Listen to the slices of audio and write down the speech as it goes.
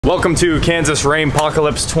Welcome to Kansas Rain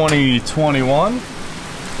Apocalypse 2021.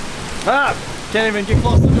 Can't even get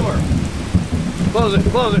close to the door. Close it,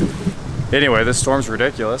 close it. Anyway, this storm's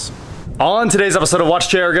ridiculous. On today's episode of Watch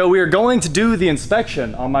Chair Go, we are going to do the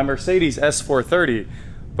inspection on my Mercedes S430.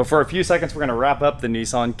 But for a few seconds, we're gonna wrap up the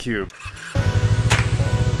Nissan Cube.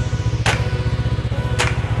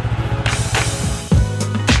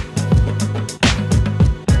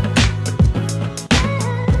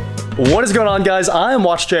 What is going on, guys? I am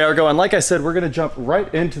Watch JR Go, and like I said, we're gonna jump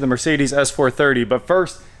right into the Mercedes S430. But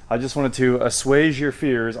first, I just wanted to assuage your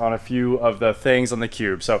fears on a few of the things on the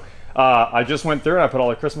Cube. So I just went through and I put all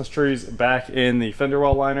the Christmas trees back in the fender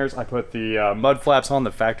well liners. I put the mud flaps on,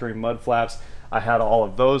 the factory mud flaps. I had all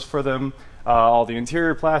of those for them. All the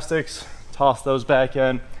interior plastics, tossed those back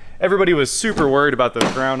in. Everybody was super worried about the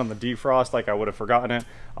ground on the defrost, like I would have forgotten it.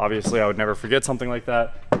 Obviously, I would never forget something like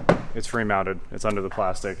that. It's remounted, it's under the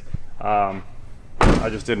plastic. I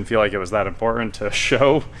just didn't feel like it was that important to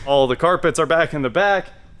show. All the carpets are back in the back,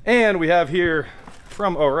 and we have here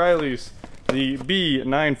from O'Reilly's the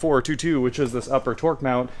B9422, which is this upper torque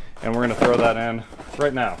mount, and we're gonna throw that in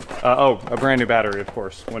right now. Oh, a brand new battery, of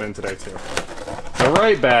course, went in today too. The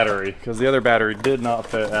right battery, because the other battery did not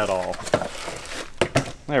fit at all.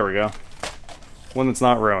 There we go. One that's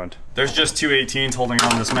not ruined. There's just two 18s holding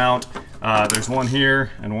on this mount. There's one here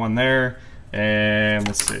and one there, and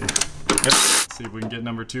let's see. Yep. Let's see if we can get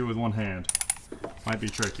number two with one hand. Might be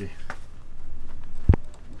tricky.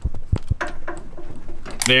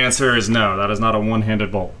 The answer is no, that is not a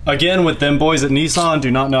one-handed bolt. Again, with them boys at Nissan,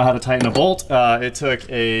 do not know how to tighten a bolt. It took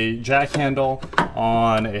a jack handle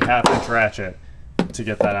on a 1/2-inch ratchet to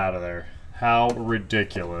get that out of there. How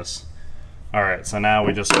ridiculous. All right, so now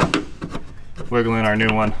we just wiggle in our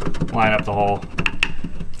new one, line up the hole,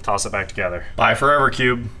 toss it back together. Bye forever,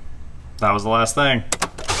 Cube. That was the last thing.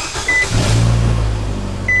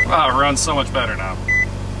 Wow, it runs so much better now.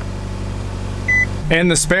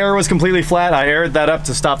 And the spare was completely flat. I aired that up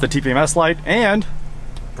to stop the TPMS light, and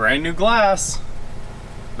brand new glass.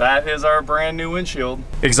 That is our brand new windshield.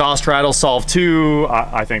 Exhaust rattle solved too.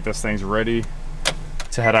 I think this thing's ready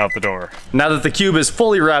to head out the door. Now that the Cube is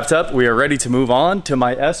fully wrapped up, we are ready to move on to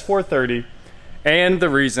my S430 and the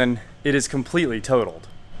reason it is completely totaled.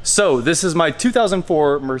 So this is my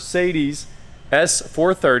 2004 Mercedes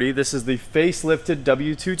S430. This is the facelifted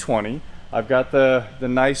W220. I've got the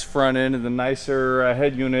nice front end and the nicer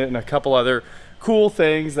head unit and a couple other cool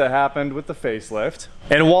things that happened with the facelift.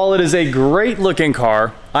 And while it is a great looking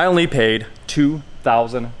car, I only paid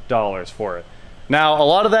 $2,000 for it. Now, a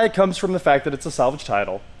lot of that comes from the fact that it's a salvage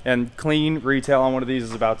title, and clean retail on one of these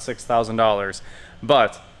is about $6,000.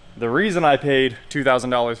 But the reason I paid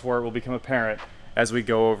 $2,000 for it will become apparent as we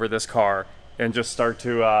go over this car and just start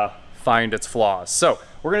to find its flaws. So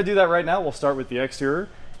we're gonna do that right now. We'll start with the exterior,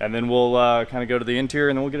 and then we'll kind of go to the interior,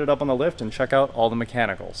 and then we'll get it up on the lift and check out all the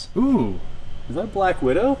mechanicals. Ooh, is that Black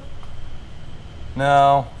Widow?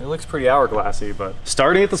 No, it looks pretty hourglassy, but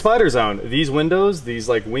starting at the spider zone, these windows, these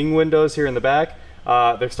like wing windows here in the back,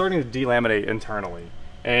 they're starting to delaminate internally.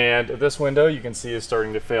 And this window you can see is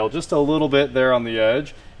starting to fail just a little bit there on the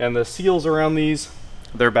edge, and the seals around these,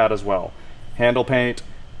 they're bad as well. Handle paint,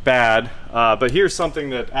 bad, but here's something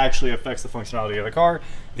that actually affects the functionality of the car.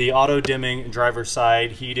 The auto dimming driver's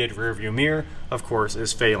side heated rear view mirror, of course,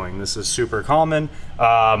 is failing. This is super common.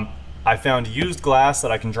 I found used glass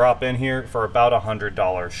that I can drop in here for about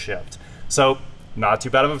 $100 shipped. So not too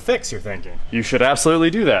bad of a fix, you're thinking. You should absolutely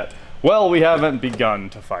do that. Well, we haven't begun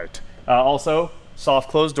to fight. Also, soft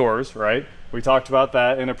closed doors, right? We talked about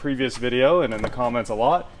that in a previous video and in the comments a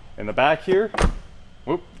lot. In the back here,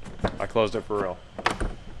 whoop, I closed it for real.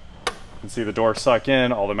 You can see the door suck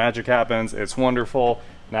in, all the magic happens, it's wonderful.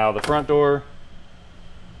 Now the front door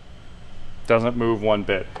doesn't move one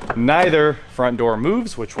bit. Neither front door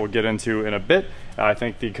moves, which we'll get into in a bit. I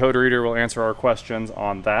think the code reader will answer our questions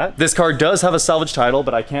on that. This car does have a salvage title,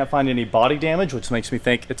 but I can't find any body damage, which makes me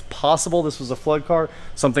think it's possible this was a flood car,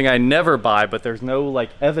 something I never buy, but there's no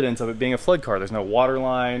like evidence of it being a flood car. There's no water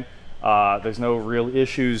line, there's no real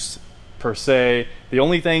issues per se. The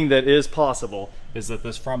only thing that is possible is that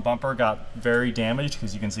this front bumper got very damaged,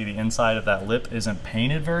 because you can see the inside of that lip isn't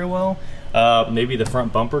painted very well. Maybe the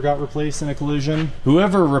front bumper got replaced in a collision.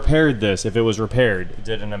 Whoever repaired this, if it was repaired,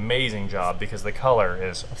 did an amazing job, because the color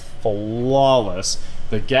is flawless.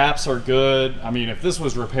 The gaps are good. I mean, if this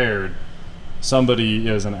was repaired, somebody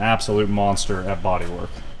is an absolute monster at bodywork.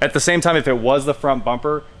 At the same time, if it was the front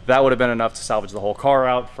bumper, that would have been enough to salvage the whole car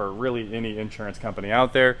out for really any insurance company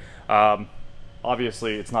out there.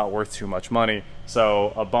 Obviously, it's not worth too much money,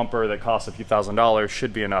 so a bumper that costs a few $1,000s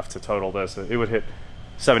should be enough to total this. It would hit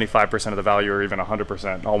 75% of the value or even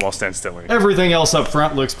 100% almost instantly. Everything else up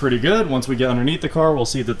front looks pretty good. Once we get underneath the car, we'll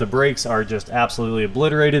see that the brakes are just absolutely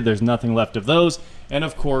obliterated. There's nothing left of those. And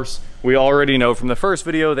of course, we already know from the first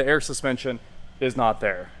video, the air suspension is not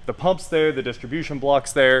there. The pump's there, the distribution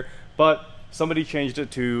block's there, but somebody changed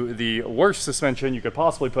it to the worst suspension you could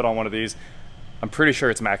possibly put on one of these. I'm pretty sure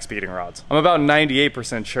it's max speeding rods. I'm about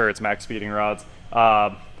 98% sure it's max speeding rods,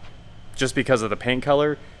 just because of the paint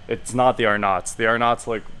color. It's not the Arnotts. The Arnotts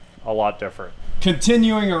look a lot different.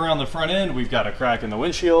 Continuing around the front end, we've got a crack in the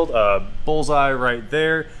windshield, bullseye right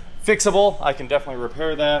there. Fixable, I can definitely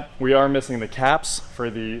repair that. We are missing the caps for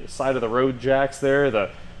the side of the road jacks there, the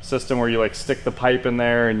system where you like stick the pipe in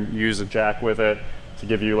there and use a jack with it to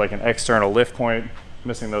give you like an external lift point.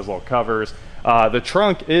 Missing those little covers. The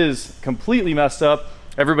trunk is completely messed up.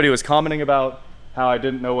 Everybody was commenting about how I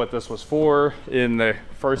didn't know what this was for in the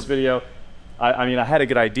first video. I mean, I had a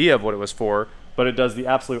good idea of what it was for, but it does the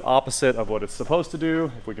absolute opposite of what it's supposed to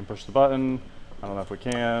do. If we can push the button, I don't know if we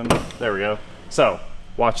can. There we go. So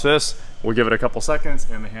watch this. We'll give it a couple seconds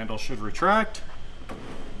and the handle should retract.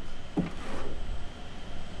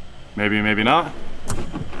 Maybe, maybe not.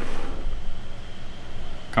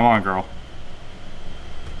 Come on, girl.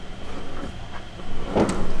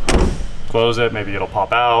 Close it, maybe it'll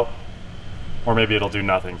pop out, or maybe it'll do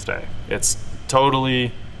nothing today. It's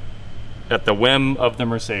totally at the whim of the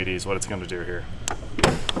Mercedes what it's going to do here.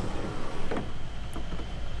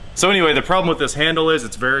 So anyway, the problem with this handle is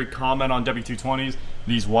it's very common on W220s.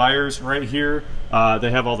 These wires right here, they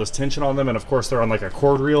have all this tension on them, and of course they're on like a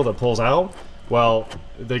cord reel that pulls out. Well,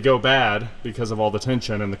 they go bad because of all the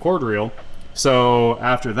tension in the cord reel. So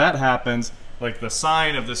after that happens, like the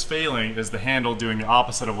sign of this failing is the handle doing the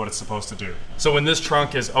opposite of what it's supposed to do. So when this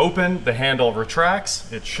trunk is open, the handle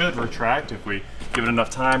retracts. It should retract if we give it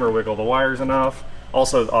enough time or wiggle the wires enough.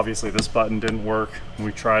 Also, obviously this button didn't work.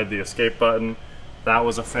 We tried the escape button. That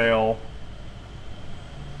was a fail.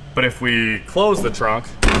 But if we close the trunk,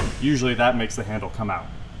 usually that makes the handle come out.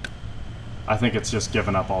 I think it's just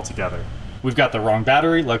given up altogether. We've got the wrong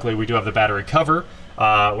battery. Luckily we do have the battery cover.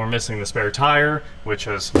 We're missing the spare tire, which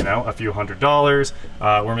is, you know, a few $100s.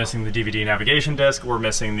 We're missing the DVD navigation disc. We're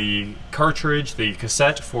missing the cartridge, the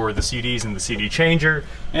cassette for the CDs and the CD changer.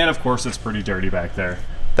 And of course, it's pretty dirty back there.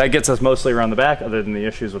 That gets us mostly around the back, other than the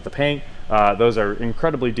issues with the paint. Those are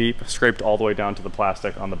incredibly deep, scraped all the way down to the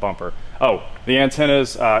plastic on the bumper. Oh, the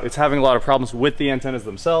antennas, it's having a lot of problems with the antennas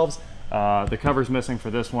themselves. The cover's missing for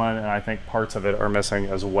this one, and I think parts of it are missing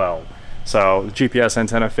as well. So the GPS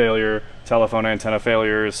antenna failure, telephone antenna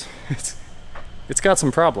failures, it's got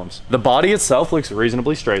some problems. The body itself looks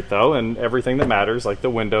reasonably straight though, and everything that matters, like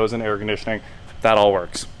the windows and air conditioning, that all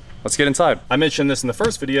works. Let's get inside. I mentioned this in the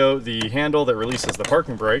first video, the handle that releases the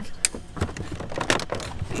parking brake.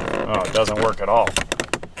 Oh, it doesn't work at all.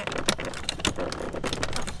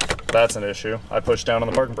 That's an issue. I pushed down on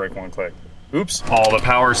the parking brake one click. Oops. All the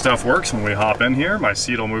power stuff works when we hop in here. My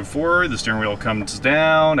seat will move forward, the steering wheel comes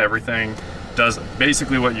down, everything does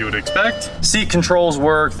basically what you would expect. Seat controls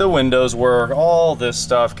work, the windows work, all this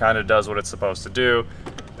stuff kind of does what it's supposed to do.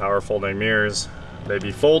 Power folding mirrors, they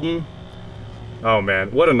be folding. Oh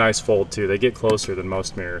man, what a nice fold too. They get closer than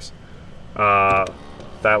most mirrors.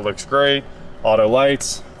 That looks great. Auto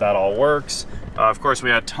lights, that all works. Of course, we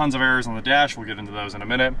had tons of errors on the dash. We'll get into those in a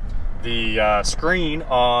minute. The screen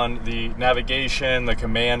on the navigation, the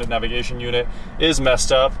command navigation unit is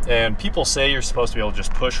messed up, and people say you're supposed to be able to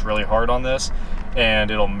just push really hard on this and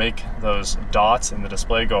it'll make those dots in the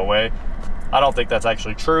display go away. I don't think that's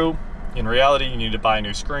actually true. In reality, you need to buy a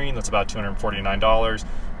new screen. That's about $249,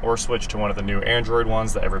 or switch to one of the new Android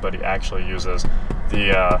ones that everybody actually uses.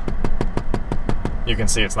 You can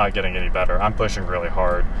see it's not getting any better. I'm pushing really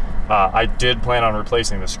hard. I did plan on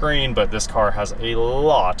replacing the screen, but this car has a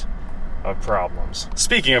lot of problems.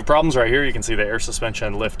 Speaking of problems, right here you can see the air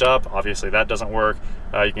suspension lift up. Obviously that doesn't work.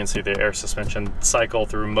 You can see the air suspension cycle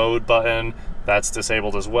through mode button. That's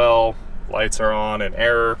disabled as well. Lights are on and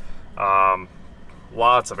error.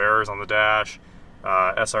 Lots of errors on the dash,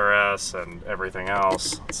 SRS and everything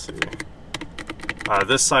else. Let's see.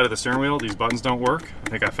 This side of the steering wheel, these buttons don't work. I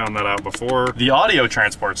think I found that out before. The audio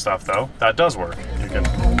transport stuff though, that does work. You can,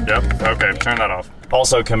 yep, okay, turn that off.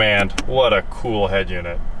 Also command, what a cool head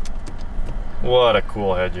unit. What a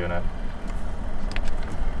cool head unit.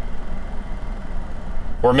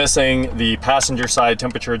 We're missing the passenger side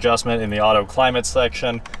temperature adjustment in the auto climate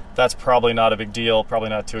section. That's probably not a big deal, probably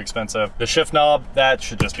not too expensive. The shift knob, that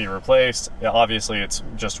should just be replaced. Obviously, it's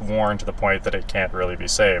just worn to the point that it can't really be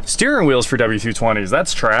saved. Steering wheels for W220s,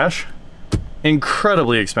 that's trash.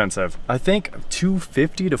 incredibly expensive. I think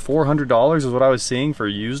 $250 to $400 is what I was seeing for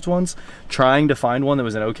used ones, trying to find one that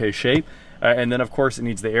was in okay shape. And then of course it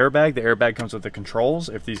needs the airbag. The airbag comes with the controls.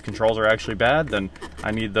 If these controls are actually bad, then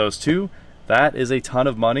I need those too. That is a ton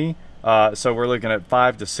of money. So we're looking at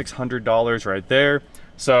 $500 to $600 right there.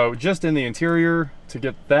 So just in the interior, to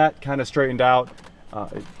get that kind of straightened out,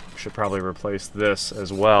 should probably replace this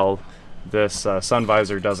as well. This sun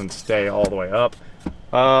visor doesn't stay all the way up.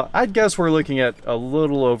 I'd guess we're looking at a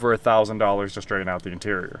little over $1,000 to straighten out the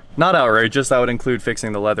interior. Not outrageous. That would include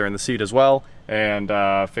fixing the leather in the seat as well, and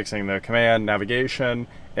fixing the command navigation,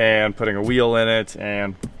 and putting a wheel in it,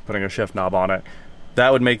 and putting a shift knob on it.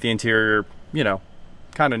 That would make the interior, you know,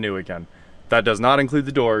 kind of new again. That does not include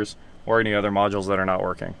the doors or any other modules that are not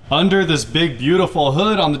working. Under this big beautiful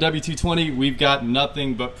hood on the W220, we've got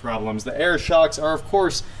nothing but problems. The air shocks are of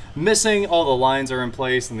course missing. All the lines are in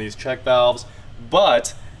place and these check valves,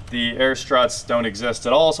 but the air struts don't exist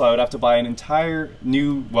at all, so I would have to buy an entire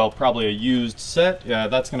new, well, probably a used set.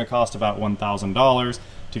 That's gonna cost about $1,000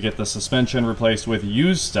 to get the suspension replaced with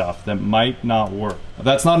used stuff that might not work.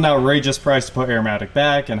 That's not an outrageous price to put Airmatic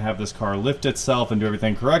back and have this car lift itself and do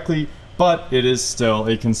everything correctly, but it is still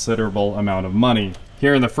a considerable amount of money.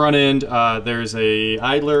 Here in the front end, there's a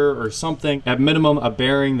idler or something, at minimum a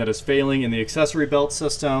bearing that is failing in the accessory belt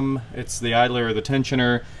system. It's the idler or the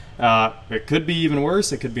tensioner. It could be even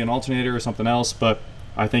worse, it could be an alternator or something else, but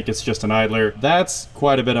I think it's just an idler. That's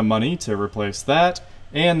quite a bit of money to replace that.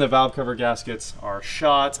 And the valve cover gaskets are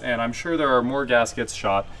shot, and I'm sure there are more gaskets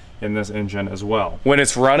shot in this engine as well. When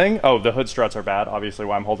it's running, oh, the hood struts are bad, obviously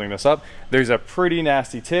why I'm holding this up. There's a pretty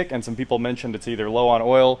nasty tick, and some people mentioned it's either low on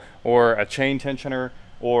oil or a chain tensioner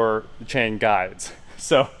or chain guides.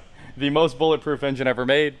 So the most bulletproof engine ever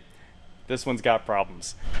made, this one's got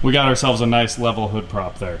problems. We got ourselves a nice level hood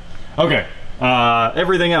prop there. Okay,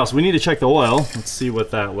 everything else, we need to check the oil. Let's see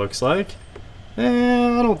what that looks like. I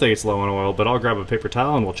don't think it's low on oil, but I'll grab a paper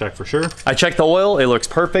towel and we'll check for sure. I checked the oil, it looks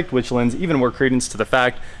perfect, which lends even more credence to the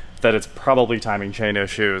fact that it's probably timing chain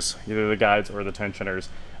issues, either the guides or the tensioners.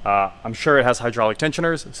 I'm sure it has hydraulic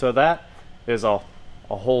tensioners, so that is a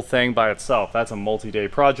whole thing by itself. That's a multi-day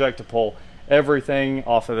project to pull everything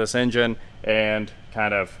off of this engine, and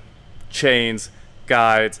kind of chains,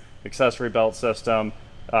 guides, accessory belt system,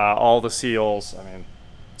 all the seals. I mean,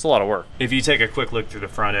 it's a lot of work. If you take a quick look through the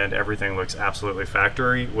front end, everything looks absolutely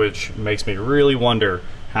factory, which makes me really wonder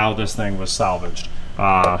how this thing was salvaged.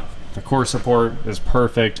 The core support is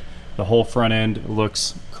perfect. The whole front end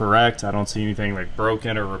looks correct. I don't see anything like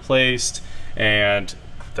broken or replaced, and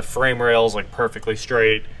the frame rails like perfectly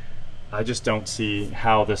straight. I just don't see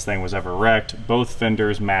how this thing was ever wrecked. Both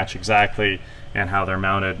fenders match exactly, and how they're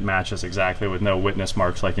mounted matches exactly, with no witness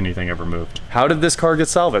marks like anything ever moved. How did this car get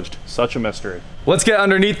salvaged? Such a mystery. Let's get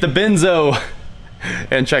underneath the Benzo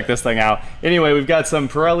and check this thing out. Anyway, we've got some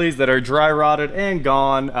Pirellis that are dry rotted and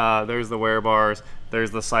gone. There's the wear bars,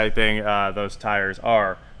 there's the siping. Those tires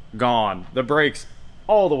are gone. The brakes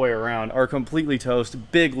all the way around are completely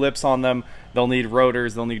toast. Big lips on them. They'll need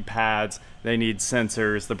rotors, they'll need pads, they need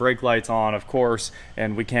sensors. The brake light's on, of course,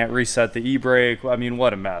 and we can't reset the e-brake. I mean,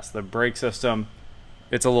 what a mess. The brake system,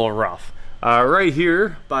 it's a little rough. Right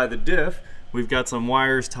here by the diff, we've got some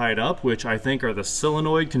wires tied up, which I think are the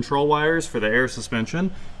solenoid control wires for the air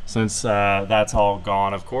suspension, since that's all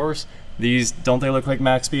gone, of course. These, don't they look like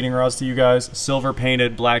max speeding rods to you guys? Silver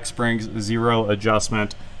painted, black springs, zero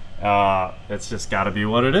adjustment. It's just gotta be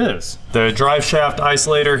what it is. The drive shaft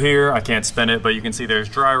isolator here, I can't spin it, but you can see there's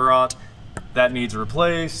dry rot. That needs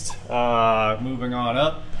replaced. Moving on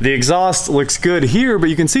up. The exhaust looks good here,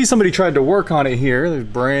 but you can see somebody tried to work on it here. There's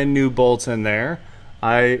brand new bolts in there.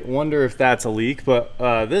 I wonder if that's a leak, but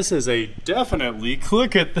this is a definite leak.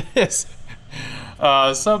 Look at this.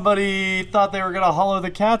 Somebody thought they were gonna hollow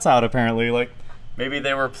the cats out, apparently. Like, maybe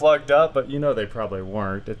they were plugged up, but you know they probably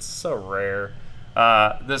weren't. It's so rare.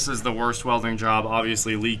 This is the worst welding job,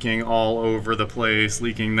 obviously leaking all over the place,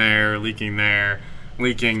 leaking there, leaking there,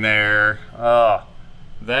 leaking there.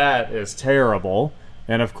 That is terrible.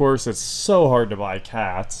 And of course, it's so hard to buy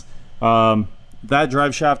cats. That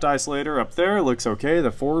drive shaft isolator up there looks okay,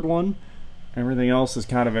 the forward one. Everything else is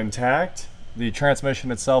kind of intact. The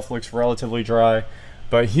transmission itself looks relatively dry,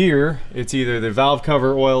 but here it's either the valve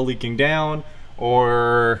cover oil leaking down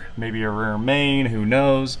or maybe a rear main, who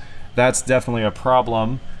knows. That's definitely a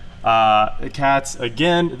problem. The cats,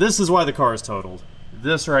 again, this is why the car is totaled.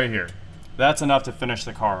 This right here, that's enough to finish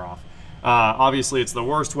the car off. Obviously it's the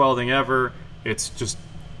worst welding ever. It's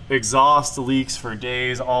exhaust leaks for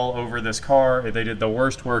days all over this car. They did the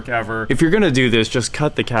worst work ever. If you're gonna do this, just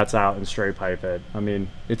cut the cats out and straight pipe it. I mean,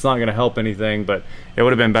 it's not gonna help anything, but it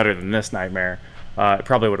would have been better than this nightmare. It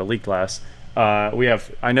probably would have leaked less.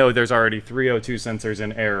 I know there's already 3 O2 sensors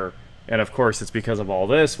in error, and of course it's because of all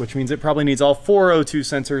this, which means it probably needs all 4 O2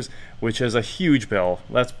 sensors, which is a huge bill.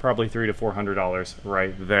 That's probably $300 to $400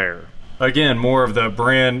 right there. Again, more of the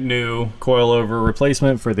brand new coilover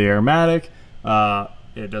replacement for the Airmatic.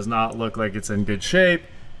 It does not look like it's in good shape.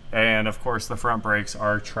 And of course the front brakes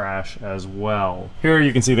are trash as well. Here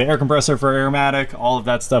you can see the air compressor for Airmatic. All of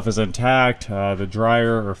that stuff is intact. The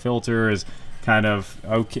dryer or filter is kind of,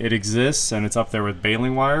 okay, it exists and it's up there with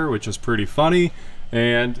baling wire, which is pretty funny.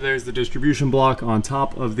 And there's the distribution block on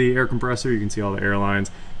top of the air compressor. You can see all the air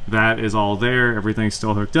lines. That is all there. Everything's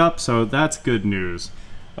still hooked up, so that's good news.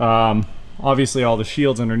 Obviously all the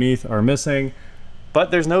shields underneath are missing, but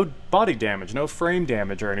there's no body damage, no frame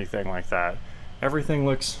damage or anything like that. Everything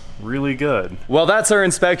looks really good. Well, that's our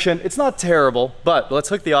inspection. It's not terrible, but let's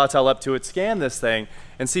hook the Autel up to it, scan this thing,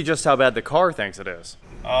 and see just how bad the car thinks it is.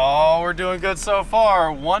 Oh, we're doing good so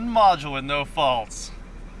far. One module with no faults.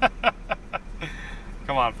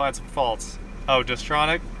 Come on, find some faults. Oh,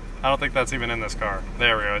 Distronic? I don't think that's even in this car.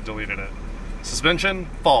 There we go, I deleted it. Suspension,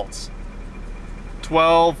 faults.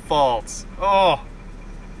 12 faults. Oh.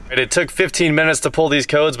 It took 15 minutes to pull these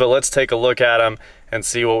codes, but let's take a look at them and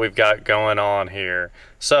see what we've got going on here.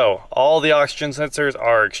 So, all the oxygen sensors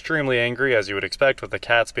are extremely angry, as you would expect with the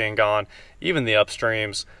cats being gone. Even the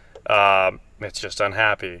upstreams, it's just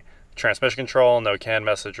unhappy. Transmission control, no CAN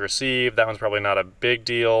message received. That one's probably not a big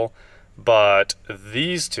deal. But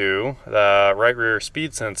these two, the right rear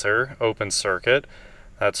speed sensor, open circuit.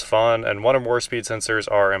 That's fun. And one or more speed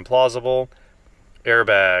sensors are implausible.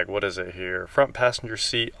 Airbag, what is it here? Front passenger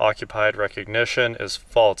seat occupied recognition is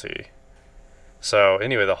faulty. So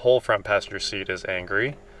anyway, the whole front passenger seat is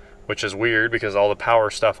angry, which is weird because all the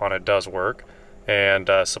power stuff on it does work.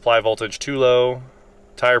 And supply voltage too low,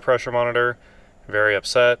 tire pressure monitor, very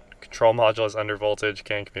upset. Control module is under voltage,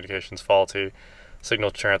 CAN communications faulty.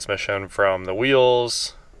 Signal transmission from the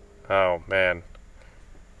wheels. Oh man.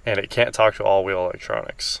 And it can't talk to all wheel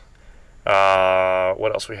electronics.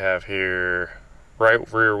 What else we have here?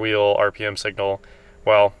 Right rear wheel RPM signal.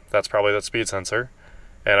 Well, that's probably the speed sensor.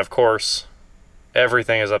 And of course,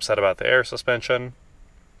 everything is upset about the air suspension.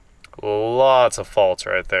 Lots of faults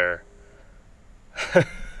right there.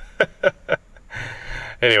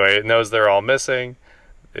 Anyway, it knows they're all missing.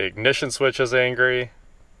 The ignition switch is angry.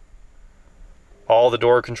 All the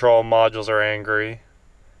door control modules are angry.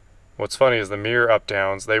 What's funny is the mirror up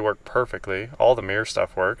downs, they work perfectly. All the mirror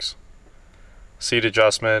stuff works. Seat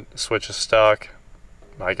adjustment, switch is stuck.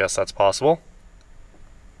 I guess that's possible.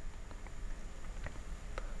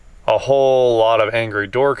 A whole lot of angry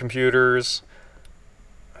door computers.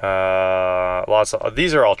 Lots of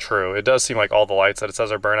these are all true. It does seem like all the lights that it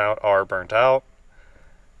says are burnt out.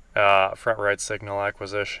 Front right signal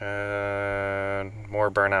acquisition.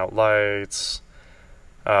 More burnout lights.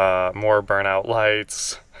 More burnout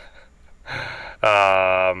lights.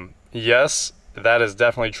 Yes, that is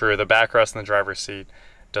definitely true. The backrest in the driver's seat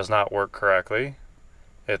does not work correctly.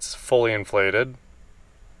 It's fully inflated.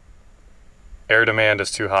 Air demand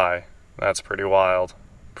is too high. That's pretty wild.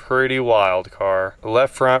 Pretty wild car.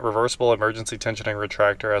 Left front reversible emergency tensioning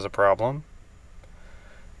retractor has a problem.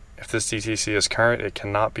 If this DTC is current, it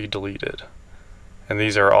cannot be deleted. And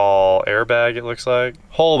these are all airbag, it looks like.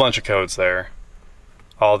 Whole bunch of codes there.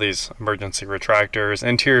 All these emergency retractors.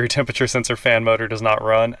 Interior temperature sensor fan motor does not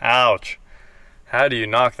run. Ouch. How do you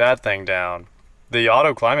knock that thing down? The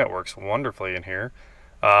auto climate works wonderfully in here.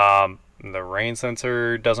 The rain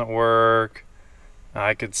sensor doesn't work.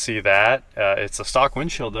 I could see that. It's a stock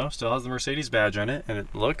windshield though. Still has the Mercedes badge in it, and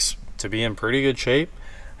it looks to be in pretty good shape.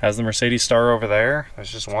 Has the Mercedes star over there.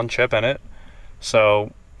 There's just one chip in it.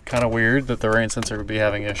 So kind of weird that the rain sensor would be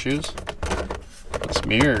having issues. This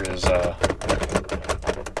mirror is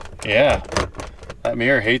yeah, that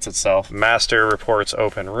mirror hates itself. Master reports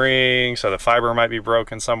open ring, so the fiber might be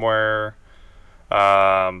broken somewhere.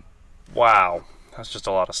 Wow, that's just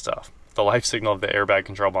a lot of stuff. The life signal of the airbag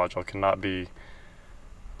control module cannot be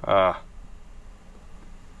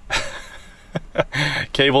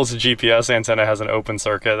cables to GPS antenna has an open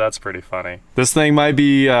circuit. That's pretty funny. This thing might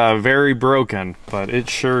be very broken, but it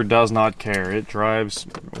sure does not care. It drives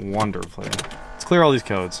wonderfully. Let's clear all these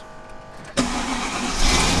codes.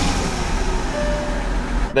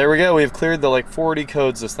 There we go, we've cleared the like 40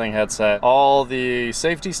 codes this thing had set. All the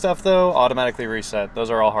safety stuff though, automatically reset. Those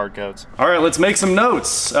are all hard codes. All right, let's make some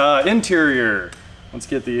notes. Interior. Let's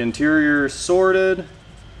get the interior sorted.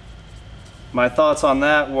 My thoughts on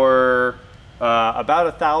that were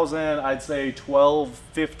about $1,000, I'd say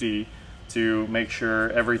 $1,250 to make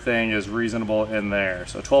sure everything is reasonable in there.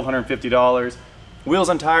 So $1,250. Wheels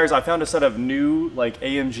and tires, I found a set of new like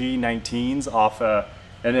AMG 19s off an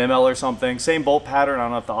ML or something. Same bolt pattern, I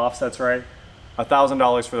don't know if the offset's right.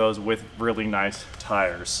 $1,000 for those with really nice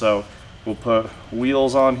tires. So we'll put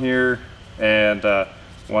wheels on here and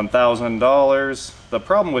 $1,000. The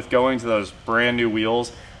problem with going to those brand new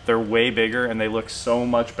wheels, they're way bigger and they look so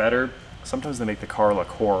much better. Sometimes they make the car look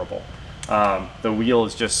horrible. The wheel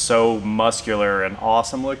is just so muscular and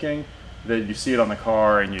awesome looking that you see it on the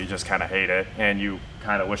car and you just kind of hate it, and you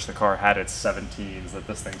kind of wish the car had its 17s that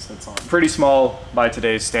this thing sits on. Pretty small by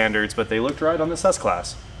today's standards, but they looked right on this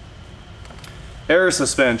S-Class. Air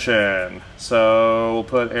suspension. So we'll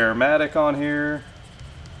put Airmatic on here,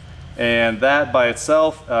 and that by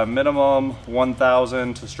itself, minimum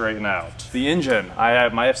 $1,000 to straighten out. The engine, I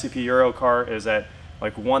have my FCP Euro car is at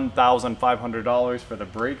like $1,500 for the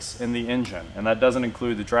brakes and the engine, and that doesn't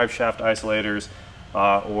include the drive shaft isolators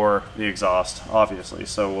or the exhaust, obviously.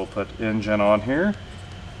 So we'll put engine on here,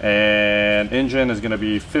 and engine is going to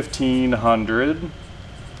be $1,500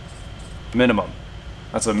 minimum.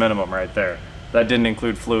 That's a minimum right there. That didn't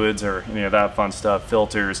include fluids or any of that fun stuff,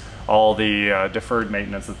 filters, all the deferred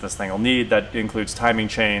maintenance that this thing will need. That includes timing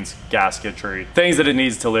chains, gasketry, things that it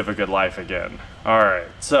needs to live a good life again. All right,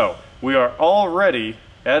 so we are already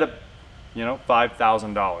at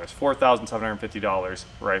 $5,000, $4,750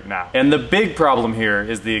 right now. And the big problem here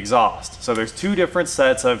is the exhaust. So there's two different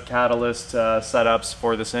sets of catalyst setups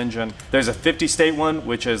for this engine. There's a 50-state one,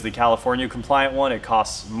 which is the California compliant one. It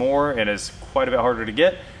costs more and is quite a bit harder to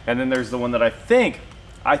get. And then there's the one that I think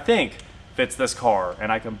fits this car,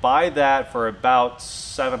 and I can buy that for about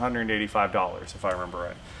 $785 if I remember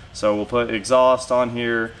right. So we'll put exhaust on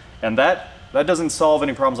here, and that doesn't solve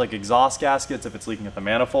any problems like exhaust gaskets if it's leaking at the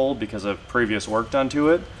manifold because of previous work done to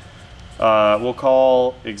it. We'll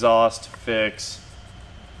call exhaust fix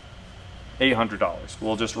 $800.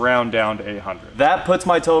 We'll just round down to $800. That puts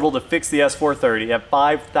my total to fix the S430 at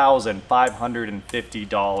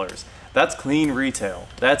 $5,550. That's clean retail.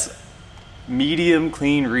 That's medium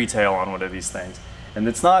clean retail on one of these things. And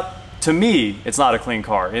it's not, to me, it's not a clean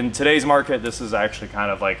car. In today's market, this is actually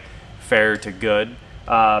kind of like fair to good.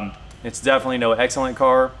 It's definitely no excellent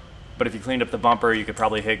car, but if you cleaned up the bumper, you could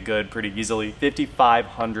probably hit good pretty easily.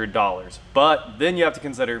 $5,500. But then you have to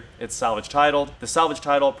consider it's salvage titled. The salvage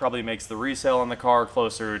title probably makes the resale on the car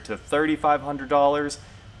closer to $3,500,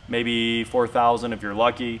 maybe $4,000 if you're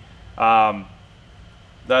lucky.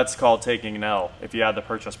 That's called taking an L if you add the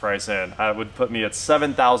purchase price in. It would put me at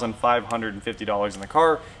 $7,550 in the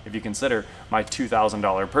car. If you consider my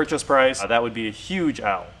 $2,000 purchase price, that would be a huge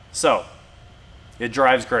L. So it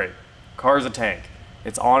drives great. Car's a tank.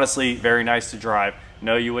 It's honestly very nice to drive.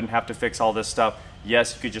 No, you wouldn't have to fix all this stuff.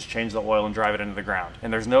 Yes, you could just change the oil and drive it into the ground.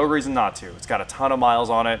 And there's no reason not to. It's got a ton of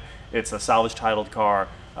miles on it. It's a salvage titled car,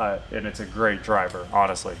 and it's a great driver,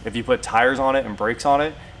 honestly. If you put tires on it and brakes on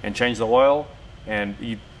it and change the oil, and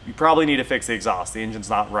you probably need to fix the exhaust. The engine's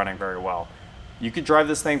not running very well. You could drive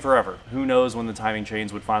this thing forever. Who knows when the timing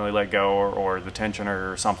chains would finally let go, or the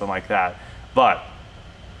tensioner or something like that. But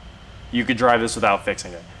you could drive this without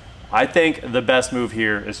fixing it. I think the best move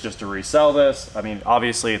here is just to resell this. I mean,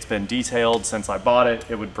 obviously it's been detailed since I bought it.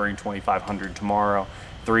 It would bring $2,500 tomorrow,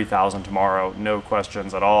 $3,000 tomorrow, no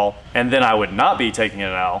questions at all. And then I would not be taking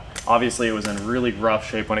an L. Obviously it was in really rough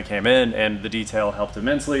shape when it came in, and the detail helped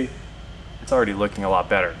immensely. It's already looking a lot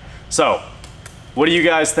better. So what do you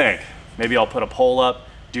guys think? Maybe I'll put a poll up.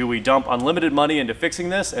 Do we dump unlimited money into fixing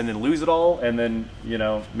this and then lose it all and then,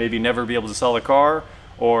 maybe never be able to sell the car?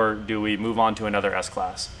 Or do we move on to another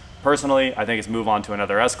S-Class? Personally, I think it's move on to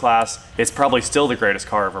another S-Class. It's probably still the greatest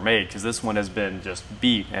car ever made because this one has been just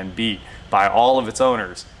beat and beat by all of its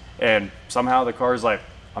owners. And somehow the car's like,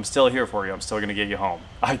 I'm still here for you. I'm still gonna get you home.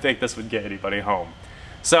 I think this would get anybody home.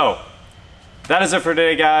 So that is it for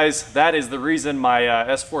today, guys. That is the reason my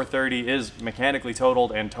S430 is mechanically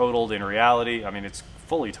totaled and totaled in reality. I mean, it's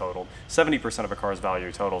fully totaled. 70% of a car's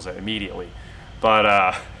value totals it immediately.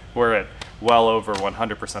 But we're at well over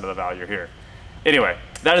 100% of the value here. Anyway,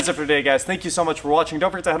 that is it for today, guys. Thank you so much for watching. Don't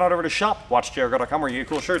forget to head on over to shop.watchgrgo.com where you get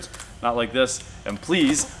cool shirts, not like this. And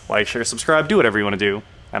please like, share, subscribe, do whatever you want to do.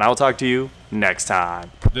 And I will talk to you next time.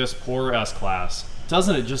 This poor S-Class.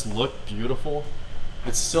 Doesn't it just look beautiful?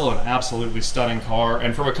 It's still an absolutely stunning car,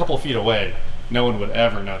 and from a couple feet away, no one would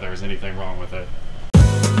ever know there was anything wrong with it.